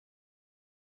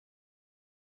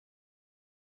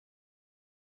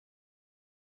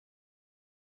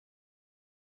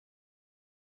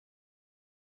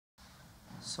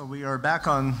So we are back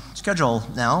on schedule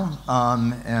now,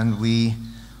 and we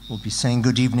will be saying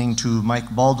good evening to Mike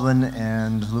Baldwin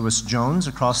and Lewis Jones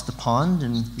across the pond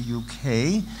in the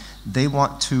UK. They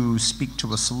want to speak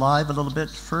to us live a little bit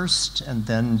first, and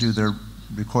then do their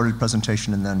recorded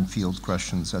presentation, and then field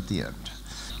questions at the end.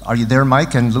 Are you there,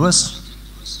 Mike and Lewis?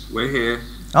 We're here.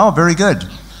 Oh, very good.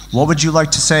 What would you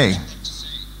like to say?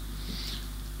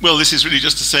 Well, this is really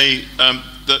just to say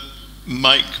that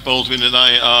Mike Baldwin and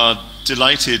I are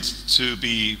delighted to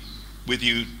be with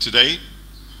you today,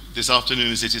 this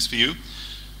afternoon as it is for you,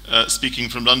 speaking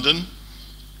from London.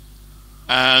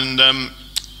 And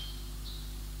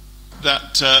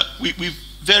that we've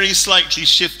very slightly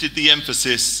shifted the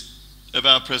emphasis of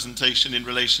our presentation in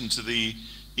relation to the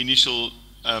initial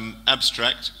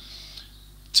abstract,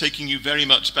 taking you very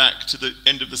much back to the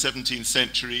end of the 17th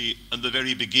century and the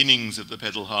very beginnings of the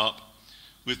pedal harp,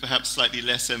 with perhaps slightly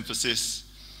less emphasis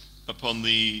upon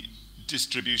the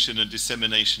distribution and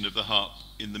dissemination of the harp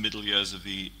in the middle years of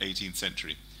the 18th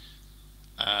century.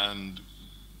 And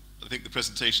I think the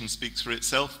presentation speaks for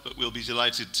itself, but we'll be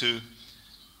delighted to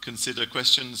consider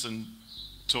questions and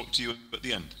talk to you at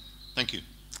the end. Thank you.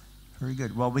 Very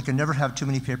good. Well, we can never have too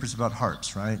many papers about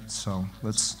harps, right? So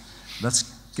let's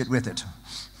get with it.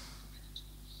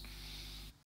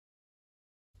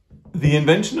 The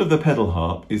invention of the pedal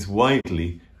harp is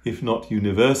widely, if not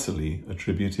universally,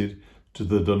 attributed to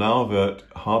the Donauwörth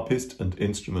harpist and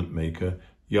instrument maker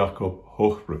Jacob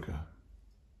Hochbrucker.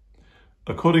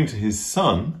 According to his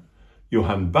son,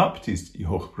 Johann Baptist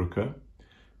Hochbrucker,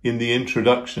 in the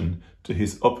introduction to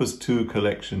his Opus 2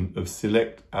 collection of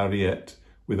select ariette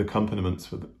with accompaniments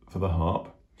for the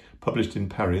harp, published in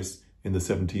Paris in the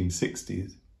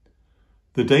 1760s,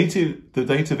 the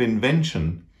date of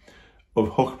invention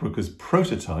of Hochbrucker's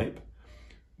prototype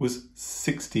was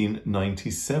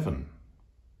 1697.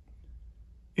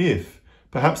 If,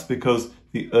 perhaps because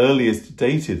the earliest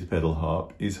dated pedal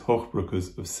harp is Hochbrucker's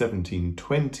of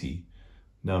 1720,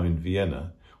 now in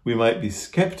Vienna, we might be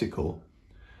sceptical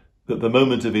that the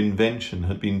moment of invention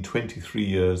had been 23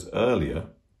 years earlier,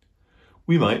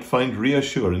 we might find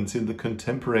reassurance in the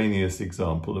contemporaneous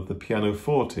example of the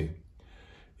pianoforte,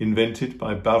 invented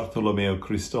by Bartolomeo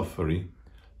Cristofori,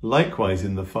 likewise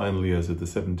in the final years of the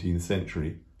 17th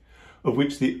century, of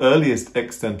which the earliest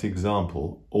extant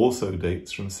example also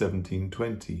dates from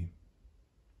 1720.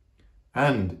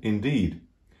 And, indeed,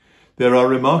 there are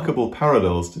remarkable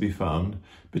parallels to be found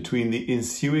between the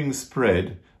ensuing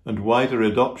spread and wider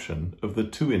adoption of the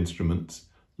two instruments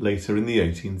later in the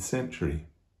 18th century.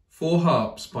 4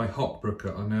 harps by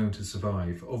Hochbrucker are known to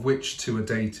survive, of which 2 are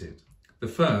dated. The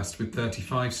first, with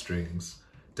 35 strings,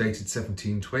 dated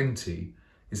 1720,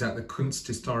 is at the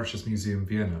Kunsthistorisches Museum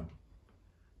Vienna.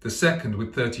 The second,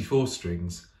 with 34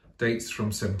 strings, dates from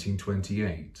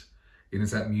 1728 and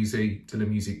is at Musée de la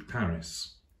Musique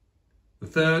Paris. The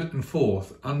third and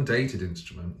fourth, undated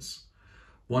instruments,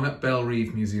 one at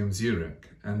Bellerive Museum Zurich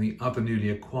and the other newly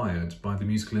acquired by the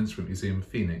Musical Instrument Museum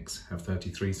Phoenix, have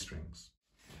 33 strings.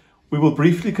 We will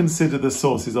briefly consider the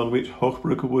sources on which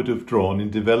Hochbrucker would have drawn in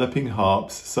developing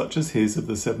harps such as his of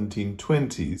the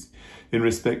 1720s in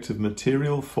respect of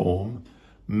material form,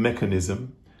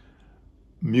 mechanism,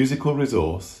 musical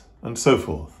resource, and so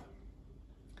forth.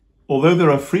 Although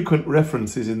there are frequent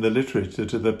references in the literature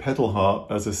to the pedal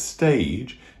harp as a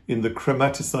stage in the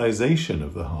chromaticization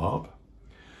of the harp,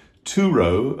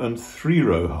 2-row and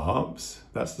 3-row harps,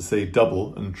 that's to say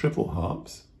double and triple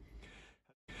harps,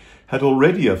 had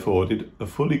already afforded a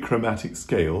fully chromatic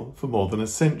scale for more than a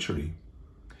century,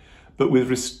 but with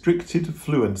restricted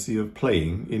fluency of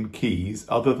playing in keys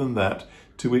other than that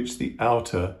to which the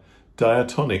outer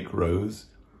diatonic rows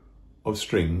of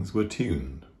strings were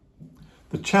tuned.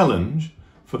 The challenge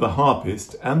for the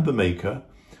harpist and the maker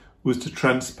was to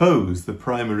transpose the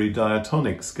primary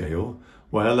diatonic scale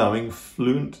while allowing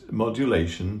fluent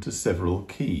modulation to several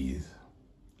keys.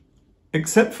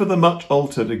 Except for the much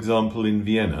altered example in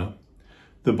Vienna,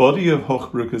 the body of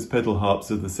Hochbrucker's pedal harps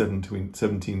of the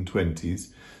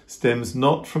 1720s stems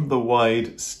not from the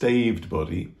wide staved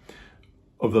body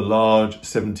of the large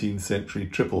 17th century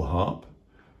triple harp,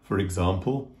 for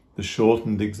example, the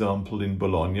shortened example in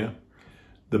Bologna,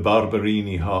 the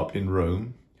Barberini harp in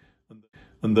Rome,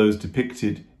 and those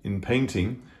depicted in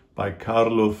painting by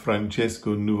Carlo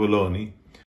Francesco Nuvoloni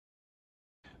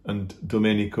and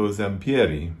Domenico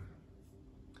Zampieri.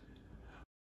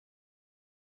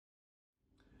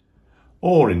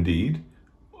 Or, indeed,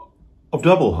 of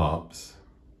double harps,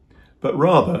 but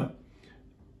rather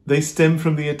they stem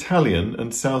from the Italian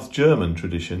and South German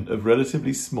tradition of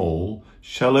relatively small,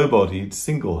 shallow-bodied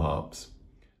single harps.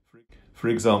 For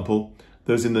example,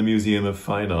 those in the Museum of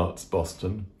Fine Arts,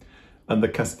 Boston, and the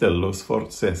Castello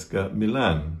Sforzesca,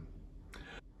 Milan,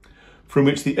 from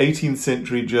which the 18th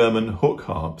century German hook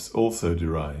harps also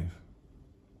derive.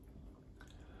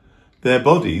 Their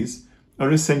bodies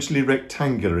are essentially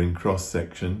rectangular in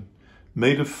cross-section,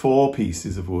 made of 4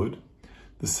 pieces of wood,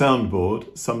 the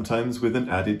soundboard sometimes with an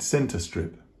added centre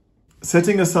strip.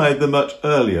 Setting aside the much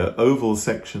earlier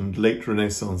oval-sectioned late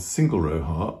Renaissance single-row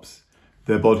harps,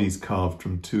 their bodies carved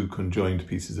from 2 conjoined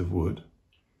pieces of wood,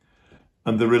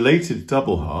 and the related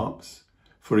double harps,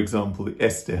 for example the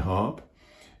Este harp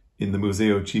in the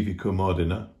Museo Civico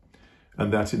Modena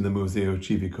and that in the Museo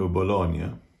Civico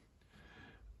Bologna,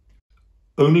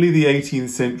 only the 18th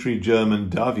century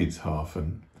German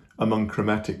Davidsharfen among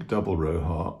chromatic double-row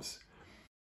harps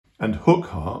and hook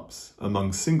harps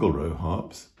among single-row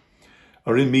harps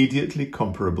are immediately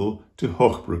comparable to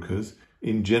Hochbruckers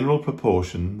in general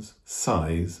proportions,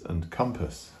 size and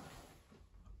compass.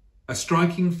 A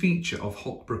striking feature of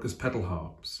Hochbrucker's pedal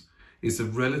harps is a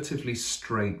relatively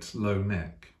straight low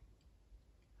neck.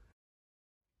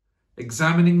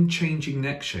 Examining changing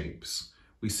neck shapes,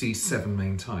 we see 7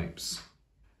 main types.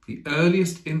 The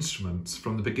earliest instruments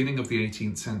from the beginning of the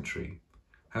 18th century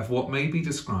have what may be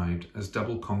described as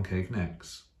double concave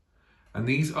necks, and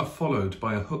these are followed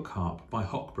by a hook harp by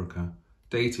Hochbrucker,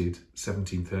 dated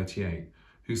 1738,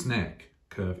 whose neck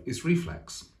curve is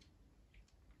reflex.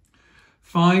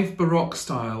 5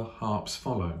 Baroque-style harps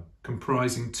follow,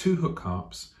 comprising 2 hook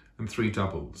harps and 3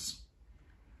 doubles.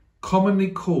 Commonly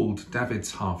called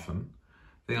Davidsharfen,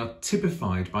 they are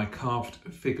typified by carved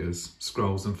figures,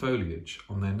 scrolls and foliage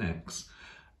on their necks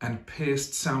and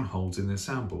pierced sound holes in their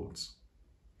soundboards.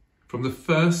 From the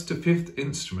 1st to 5th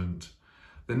instrument,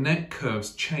 the neck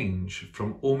curves change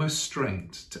from almost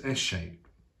straight to S-shape,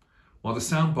 while the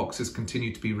sound boxes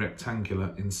continue to be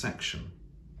rectangular in section.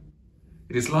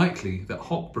 It is likely that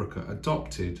Hochbrucker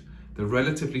adopted the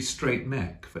relatively straight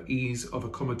neck for ease of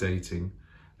accommodating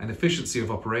and efficiency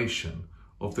of operation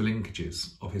of the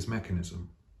linkages of his mechanism.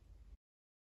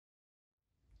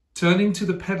 Turning to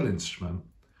the pedal instrument,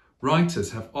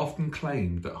 writers have often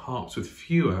claimed that harps with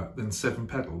fewer than 7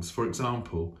 pedals, for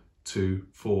example 2,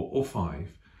 4 or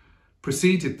 5,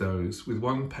 preceded those with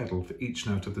 1 pedal for each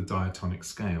note of the diatonic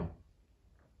scale.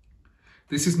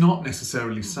 This is not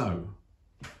necessarily so.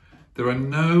 There are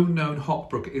no known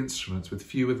Hochbrucker instruments with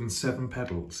fewer than 7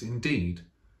 pedals. Indeed,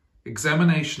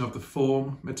 examination of the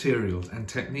form, materials and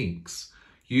techniques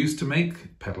used to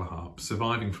make pedal harps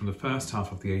surviving from the first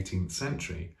half of the 18th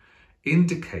century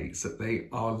indicates that they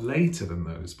are later than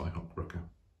those by Hochbrucker.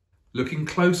 Looking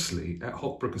closely at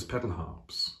Hochbrucker's pedal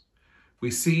harps, we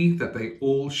see that they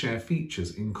all share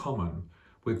features in common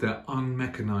with their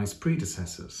unmechanised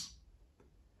predecessors.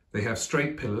 They have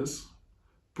straight pillars,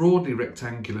 broadly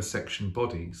rectangular section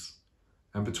bodies,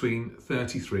 and between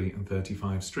 33 and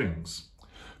 35 strings.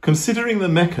 Considering the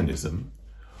mechanism,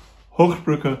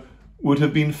 Hochbrucker would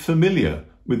have been familiar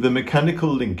with the mechanical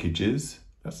linkages,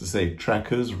 that's to say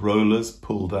trackers, rollers,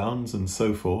 pull-downs and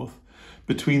so forth,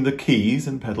 between the keys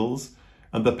and pedals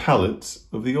and the pallets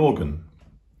of the organ.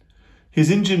 His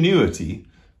ingenuity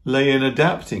lay in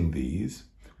adapting these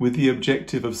with the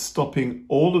objective of stopping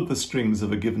all of the strings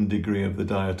of a given degree of the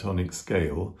diatonic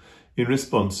scale in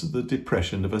response to the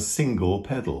depression of a single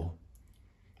pedal.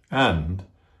 And,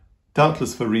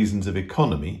 doubtless for reasons of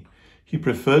economy, he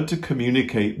preferred to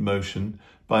communicate motion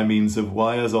by means of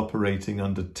wires operating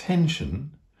under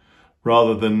tension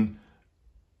rather than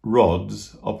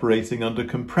rods operating under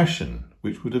compression,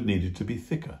 which would have needed to be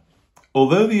thicker.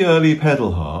 Although the early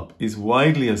pedal harp is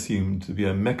widely assumed to be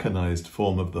a mechanised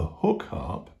form of the hook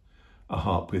harp, a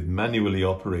harp with manually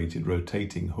operated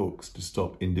rotating hooks to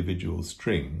stop individual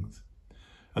strings,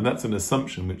 and that's an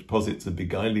assumption which posits a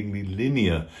beguilingly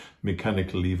linear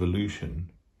mechanical evolution,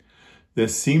 there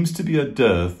seems to be a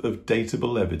dearth of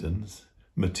datable evidence,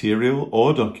 material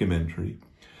or documentary,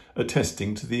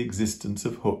 attesting to the existence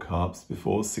of hook harps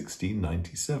before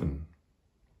 1697.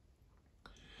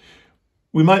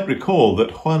 We might recall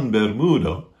that Juan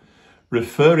Bermudo,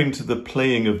 referring to the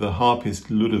playing of the harpist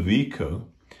Ludovico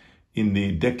in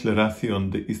the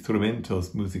Declaración de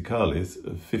Instrumentos Musicales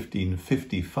of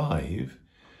 1555,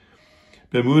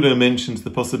 Bermudo mentions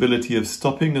the possibility of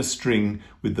stopping a string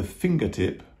with the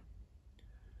fingertip.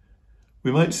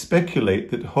 We might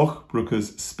speculate that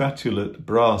Hochbrucker's spatulate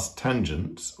brass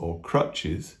tangents, or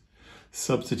crutches,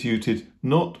 substituted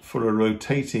not for a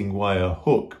rotating wire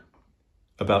hook,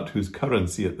 about whose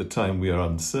currency at the time we are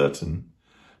uncertain,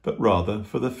 but rather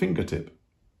for the fingertip.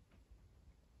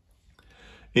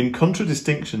 In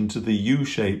contradistinction to the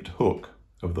U-shaped hook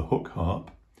of the hook harp,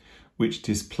 which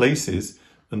displaces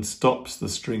and stops the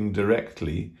string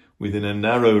directly within a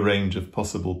narrow range of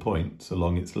possible points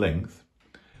along its length,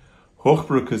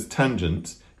 Hochbrucker's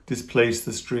tangents displace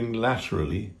the string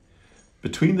laterally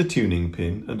between the tuning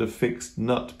pin and a fixed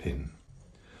nut pin,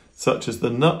 such as the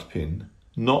nut pin,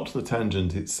 not the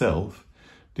tangent itself,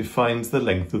 defines the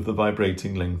length of the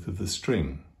vibrating length of the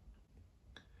string.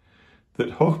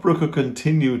 That Hochbrucker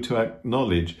continued to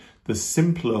acknowledge the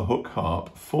simpler hook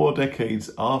harp 4 decades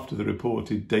after the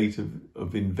reported date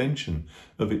of invention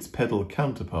of its pedal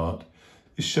counterpart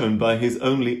is shown by his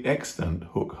only extant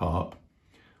hook harp,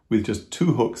 with just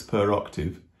 2 hooks per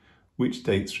octave, which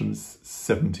dates from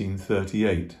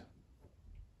 1738.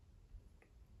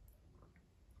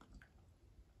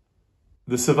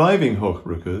 The surviving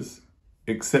Hochbruckers,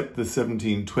 except the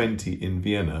 1720 in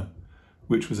Vienna,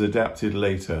 which was adapted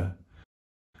later,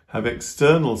 have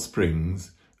external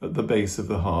springs at the base of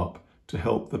the harp to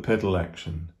help the pedal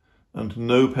action, and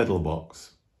no pedal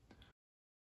box.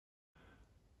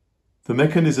 The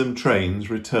mechanism trains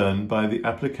return by the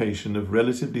application of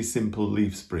relatively simple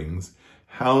leaf springs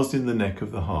housed in the neck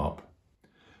of the harp.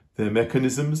 Their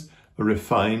mechanisms are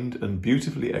refined and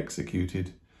beautifully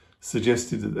executed,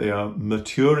 suggested that they are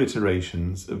mature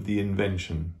iterations of the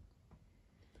invention.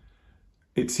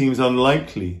 It seems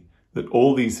unlikely that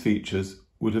all these features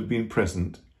would have been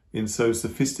present in so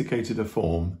sophisticated a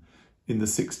form in the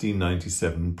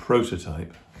 1697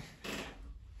 prototype.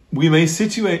 We may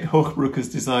situate Hochbrucker's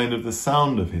design of the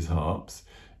sound of his harps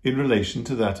in relation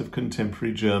to that of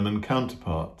contemporary German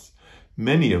counterparts,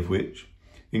 many of which,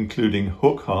 including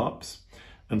hook harps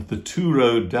and the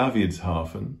 2-row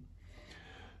Davidsharfen,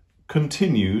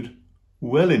 continued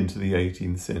well into the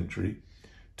 18th century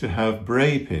to have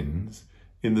bray pins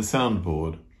in the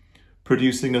soundboard,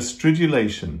 producing a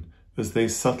stridulation as they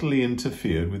subtly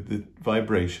interfered with the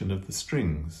vibration of the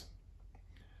strings.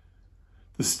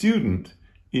 The student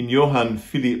in Johann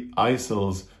Philipp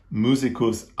Eisel's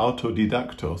Musicus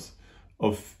Autodidactos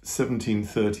of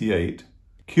 1738,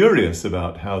 curious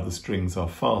about how the strings are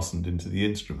fastened into the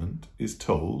instrument, is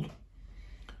told,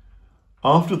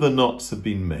 after the knots have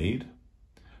been made,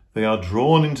 they are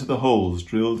drawn into the holes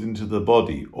drilled into the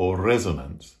body or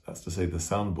resonance, that's to say the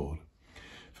soundboard,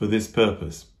 for this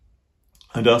purpose,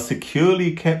 and are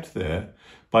securely kept there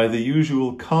by the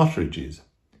usual cartridges.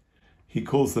 He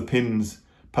calls the pins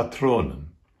Patronen,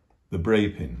 the bray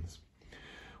pins,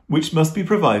 which must be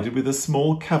provided with a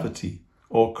small cavity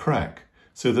or crack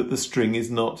so that the string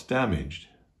is not damaged.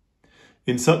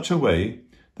 In such a way,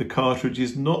 the cartridge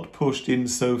is not pushed in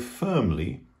so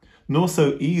firmly, nor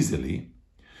so easily,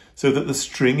 so that the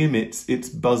string emits its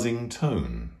buzzing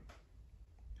tone.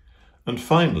 And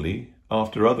finally,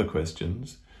 after other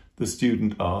questions, the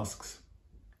student asks,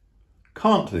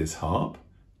 can't this harp,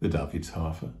 the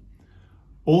Davidsharfe,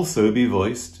 also be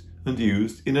voiced and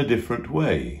used in a different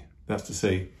way, that's to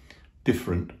say,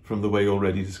 different from the way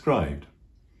already described?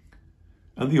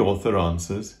 And the author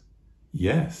answers,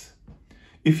 yes.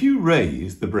 If you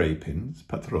raise the bray pins,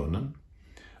 Patronen,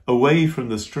 away from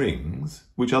the strings,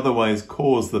 which otherwise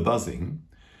cause the buzzing,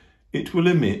 it will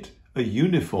emit a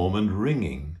uniform and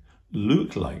ringing,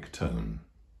 lute-like tone.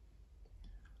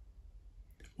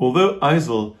 Although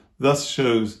Eisel thus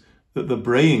shows that the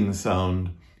braying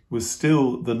sound was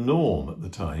still the norm at the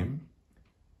time,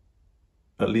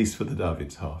 at least for the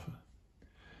Davidsharfe,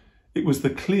 it was the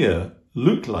clear,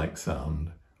 lute-like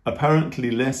sound, apparently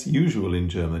less usual in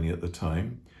Germany at the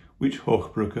time, which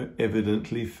Hochbrucker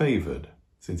evidently favoured,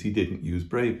 since he didn't use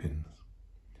bray pins.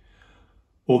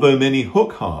 Although many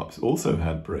hook harps also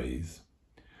had brays,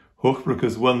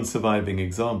 Hochbrucker's one surviving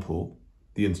example,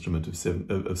 the instrument of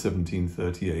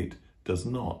 1738, does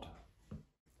not.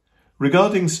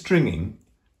 Regarding stringing,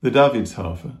 the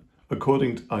Davidsharfe,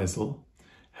 according to Eisel,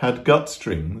 had gut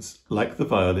strings like the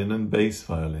violin and bass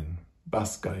violin,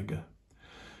 Bassgeige,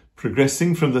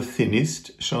 progressing from the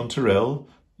thinnest chanterelle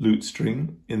lute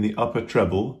string in the upper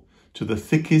treble to the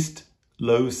thickest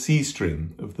low C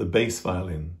string of the bass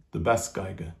violin, the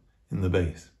Bassgeige, in the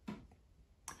bass.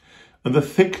 And the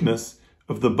thickness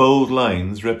of the bold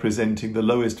lines representing the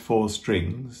lowest 4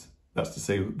 strings, that's to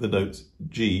say the notes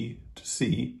G to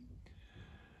C,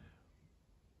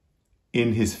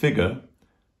 in his figure,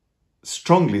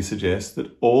 strongly suggests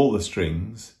that all the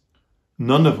strings,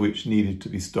 none of which needed to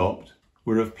be stopped,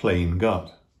 were of plain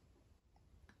gut.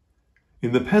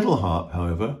 In the pedal harp,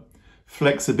 however,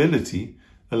 flexibility,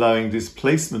 allowing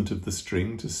displacement of the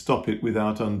string to stop it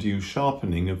without undue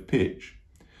sharpening of pitch,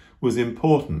 was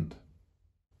important.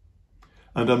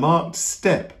 And a marked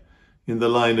step in the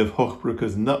line of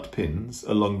Hochbrucker's nut pins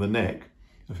along the neck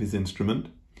of his instrument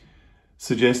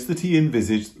suggests that he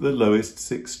envisaged that the lowest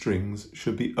 6 strings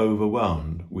should be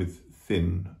overwound with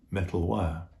thin metal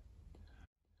wire.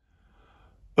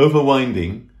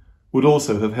 Overwinding would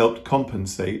also have helped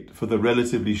compensate for the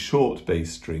relatively short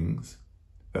bass strings,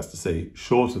 that's to say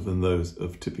shorter than those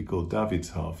of typical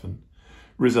Davidsharfen,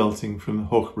 resulting from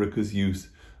Hochbrucker's use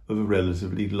of a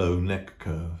relatively low neck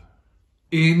curve.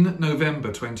 In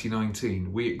November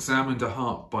 2019, we examined a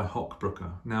harp by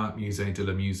Hochbrucker, now at Musée de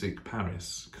la Musique,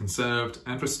 Paris, conserved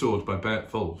and restored by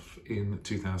Bert Wolf in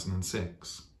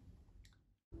 2006.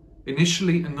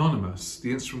 Initially anonymous, the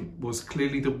instrument was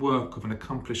clearly the work of an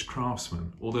accomplished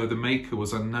craftsman, although the maker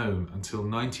was unknown until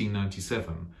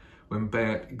 1997, when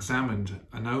Bert examined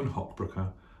a known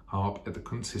Hochbrucker harp at the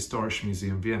Kunsthistorisches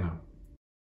Museum Vienna.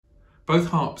 Both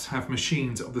harps have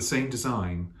machines of the same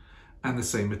design and the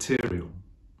same material.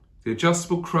 The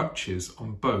adjustable crutches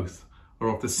on both are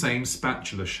of the same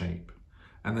spatula shape,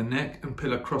 and the neck and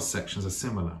pillar cross-sections are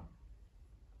similar.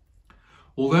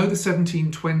 Although the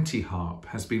 1720 harp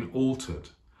has been altered,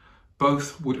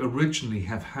 both would originally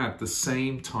have had the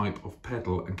same type of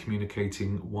pedal and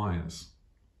communicating wires.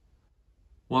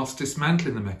 Whilst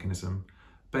dismantling the mechanism,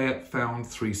 Bert found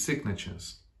 3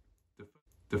 signatures.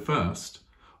 The first,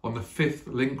 on the 5th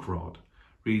link rod,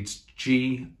 reads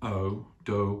G-O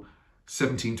Do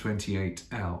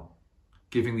 1728L,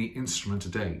 giving the instrument a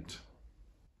date.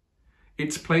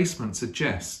 Its placement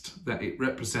suggests that it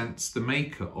represents the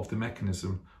maker of the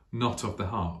mechanism, not of the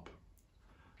harp.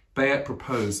 Bert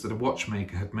proposed that a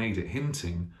watchmaker had made it,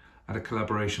 hinting at a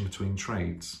collaboration between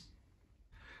trades.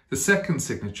 The second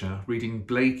signature, reading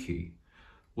Blakey,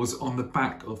 was on the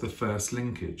back of the first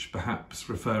linkage, perhaps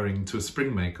referring to a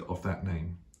spring maker of that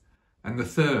name. And the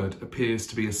third appears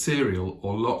to be a serial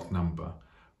or lot number,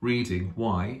 reading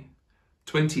Y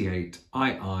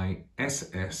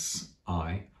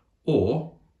 28IISSI,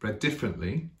 or, read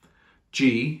differently,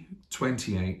 G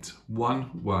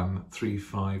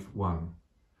 2811351,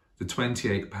 the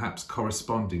 28 perhaps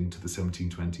corresponding to the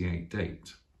 1728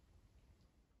 date.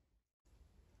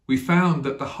 We found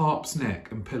that the harp's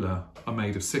neck and pillar are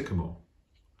made of sycamore,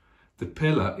 the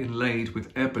pillar inlaid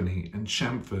with ebony and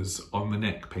chamfers on the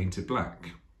neck painted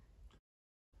black.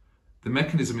 The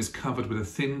mechanism is covered with a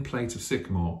thin plate of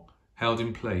sycamore held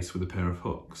in place with a pair of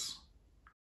hooks.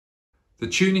 The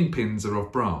tuning pins are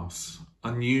of brass,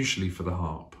 unusually for the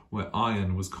harp, where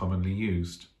iron was commonly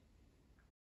used.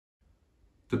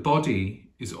 The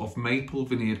body is of maple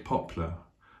veneered poplar,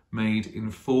 made in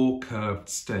 4 curved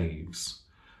staves.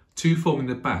 2 forming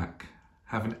the back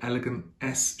have an elegant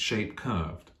S-shape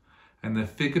curved, and their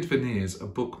figured veneers are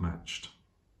book-matched.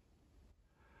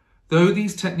 Though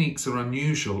these techniques are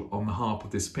unusual on the harp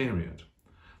of this period,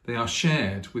 they are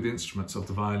shared with instruments of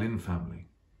the violin family.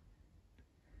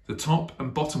 The top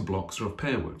and bottom blocks are of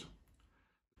pearwood.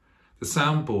 The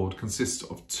soundboard consists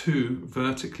of 2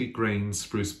 vertically grained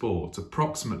spruce boards,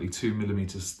 approximately 2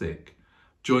 millimeters thick,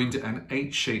 joined at an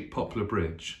H-shaped poplar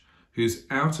bridge, whose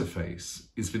outer face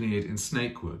is veneered in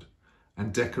snakewood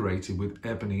and decorated with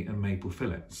ebony and maple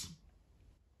fillets.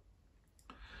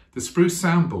 The spruce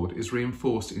soundboard is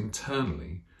reinforced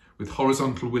internally with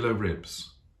horizontal willow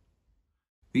ribs.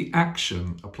 The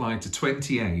action applied to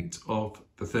 28 of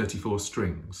the 34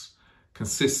 strings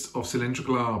consists of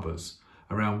cylindrical arbors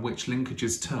around which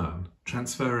linkages turn,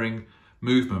 transferring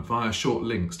movement via short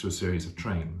links to a series of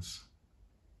trains.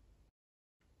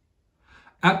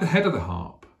 At the head of the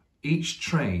harp, each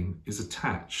train is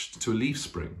attached to a leaf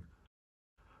spring,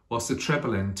 whilst the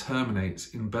treble end terminates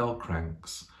in bell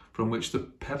cranks from which the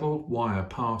pedal wire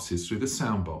passes through the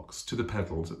soundbox to the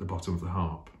pedals at the bottom of the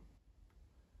harp.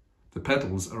 The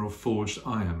pedals are of forged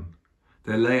iron,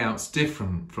 their layouts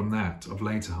different from that of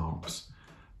later harps,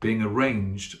 being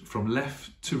arranged from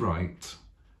left to right,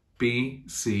 B,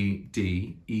 C,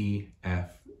 D, E,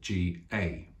 F, G,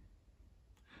 A.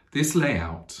 This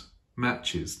layout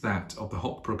matches that of the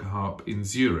Hochbrucker harp in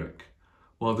Zurich,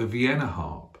 while the Vienna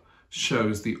harp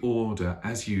shows the order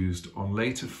as used on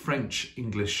later French,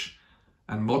 English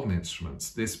and modern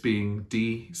instruments, this being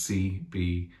D, C,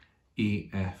 B, E,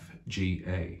 F, G,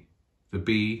 A, the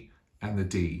B and the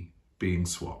D being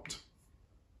swapped.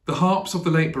 The harps of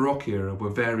the late Baroque era were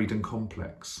varied and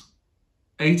complex.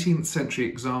 18th century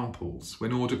examples,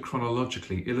 when ordered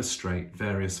chronologically, illustrate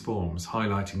various forms,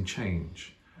 highlighting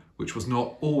change, which was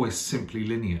not always simply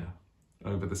linear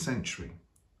over the century.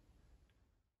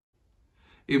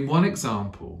 In one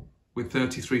example, with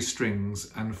 33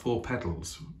 strings and 4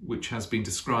 pedals, which has been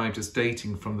described as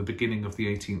dating from the beginning of the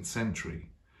 18th century,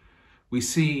 we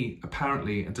see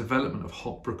apparently a development of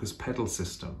Hochbrucker's pedal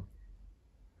system.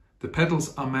 The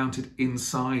pedals are mounted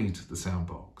inside the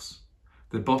soundbox.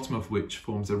 the bottom of which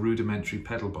forms a rudimentary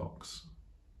pedal box.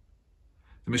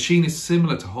 The machine is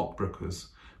similar to Hochbrucker's,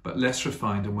 but less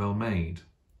refined and well made.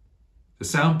 The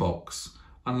sound box,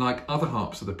 unlike other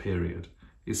harps of the period,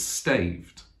 is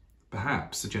staved,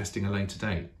 perhaps suggesting a later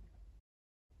date.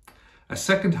 A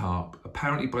second harp,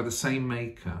 apparently by the same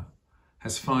maker,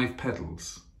 has 5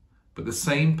 pedals, but the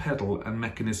same pedal and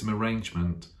mechanism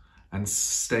arrangement and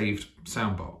staved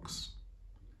sound box.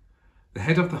 The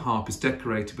head of the harp is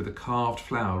decorated with a carved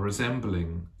flower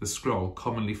resembling the scroll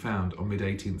commonly found on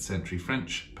mid-18th century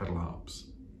French pedal harps.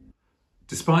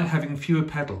 Despite having fewer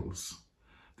pedals,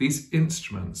 these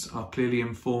instruments are clearly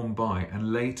informed by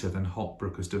and later than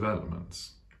Hochbrucker's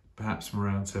developments, perhaps from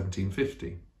around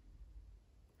 1750.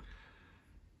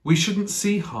 We shouldn't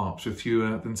see harps with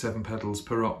fewer than 7 pedals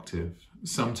per octave,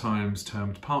 sometimes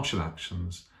termed partial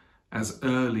actions, as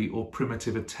early or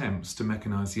primitive attempts to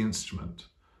mechanise the instrument,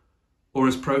 or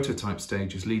as prototype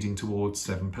stages leading towards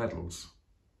 7 pedals.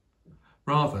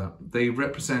 Rather, they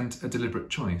represent a deliberate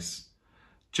choice,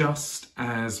 just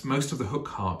as most of the hook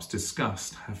harps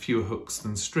discussed have fewer hooks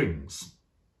than strings.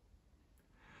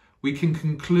 We can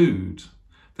conclude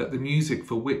that the music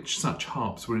for which such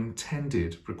harps were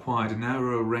intended required a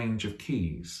narrower range of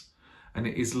keys, and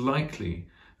it is likely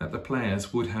that the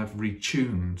players would have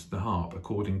retuned the harp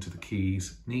according to the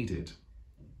keys needed.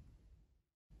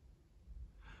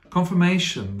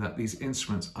 Confirmation that these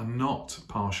instruments are not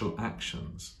partial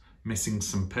actions, missing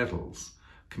some pedals,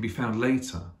 can be found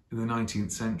later in the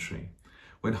 19th century,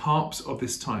 when harps of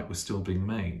this type were still being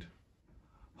made.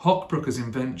 Hochbrucker's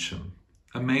invention,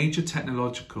 a major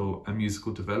technological and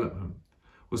musical development,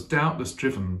 was doubtless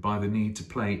driven by the need to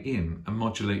play in and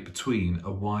modulate between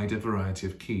a wider variety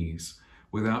of keys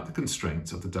without the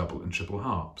constraints of the double and triple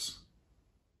harps.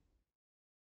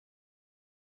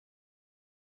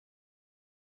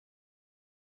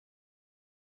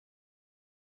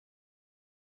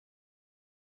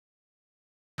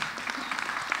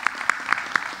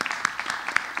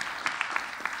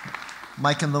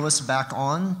 Mike and Lewis back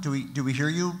on. Do we hear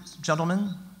you,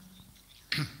 gentlemen?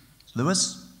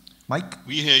 Lewis? Mike?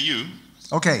 We hear you.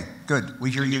 Okay, good. We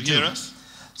hear you too. Hear us?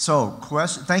 So,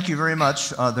 thank you very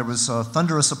much. There was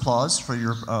thunderous applause for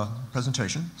your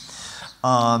presentation.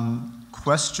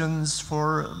 Questions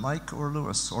for Mike or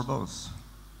Lewis, or both?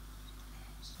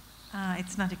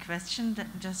 It's not a question,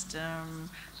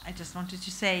 I just wanted to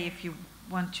say, if you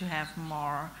want to have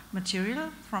more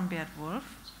material from Bert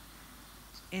Wolf,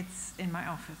 it's in my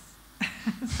office.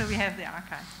 So we have the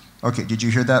archive. Okay, did you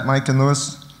hear that, Mike and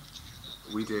Lewis?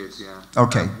 We did, yeah.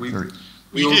 Okay. We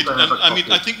did. I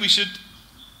mean, I think we should.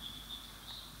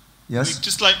 Yes? We'd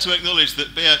just like to acknowledge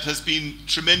that Beat has been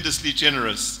tremendously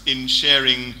generous in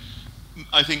sharing,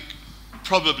 I think,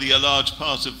 probably a large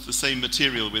part of the same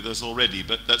material with us already,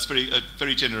 but that's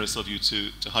very generous of you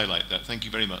to highlight that. Thank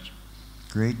you very much.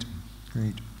 Great,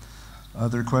 great.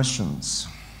 Other questions?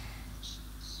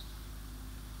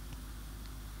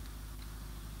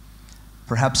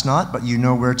 Perhaps not, but you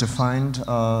know where to find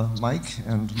Mike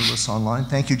and Lewis online.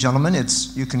 Thank you, gentlemen.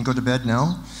 You can go to bed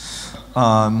now,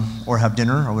 or have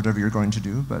dinner, or whatever you're going to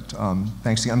do. But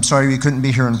thanks again. I'm sorry we couldn't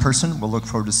be here in person. We'll look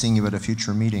forward to seeing you at a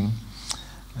future meeting.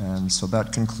 And so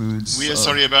that concludes. We are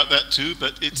sorry about that too,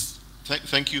 but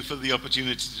thank you for the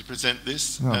opportunity to present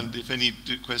this. No. And if any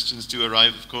questions do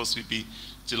arrive, of course, we'd be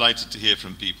delighted to hear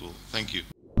from people. Thank you.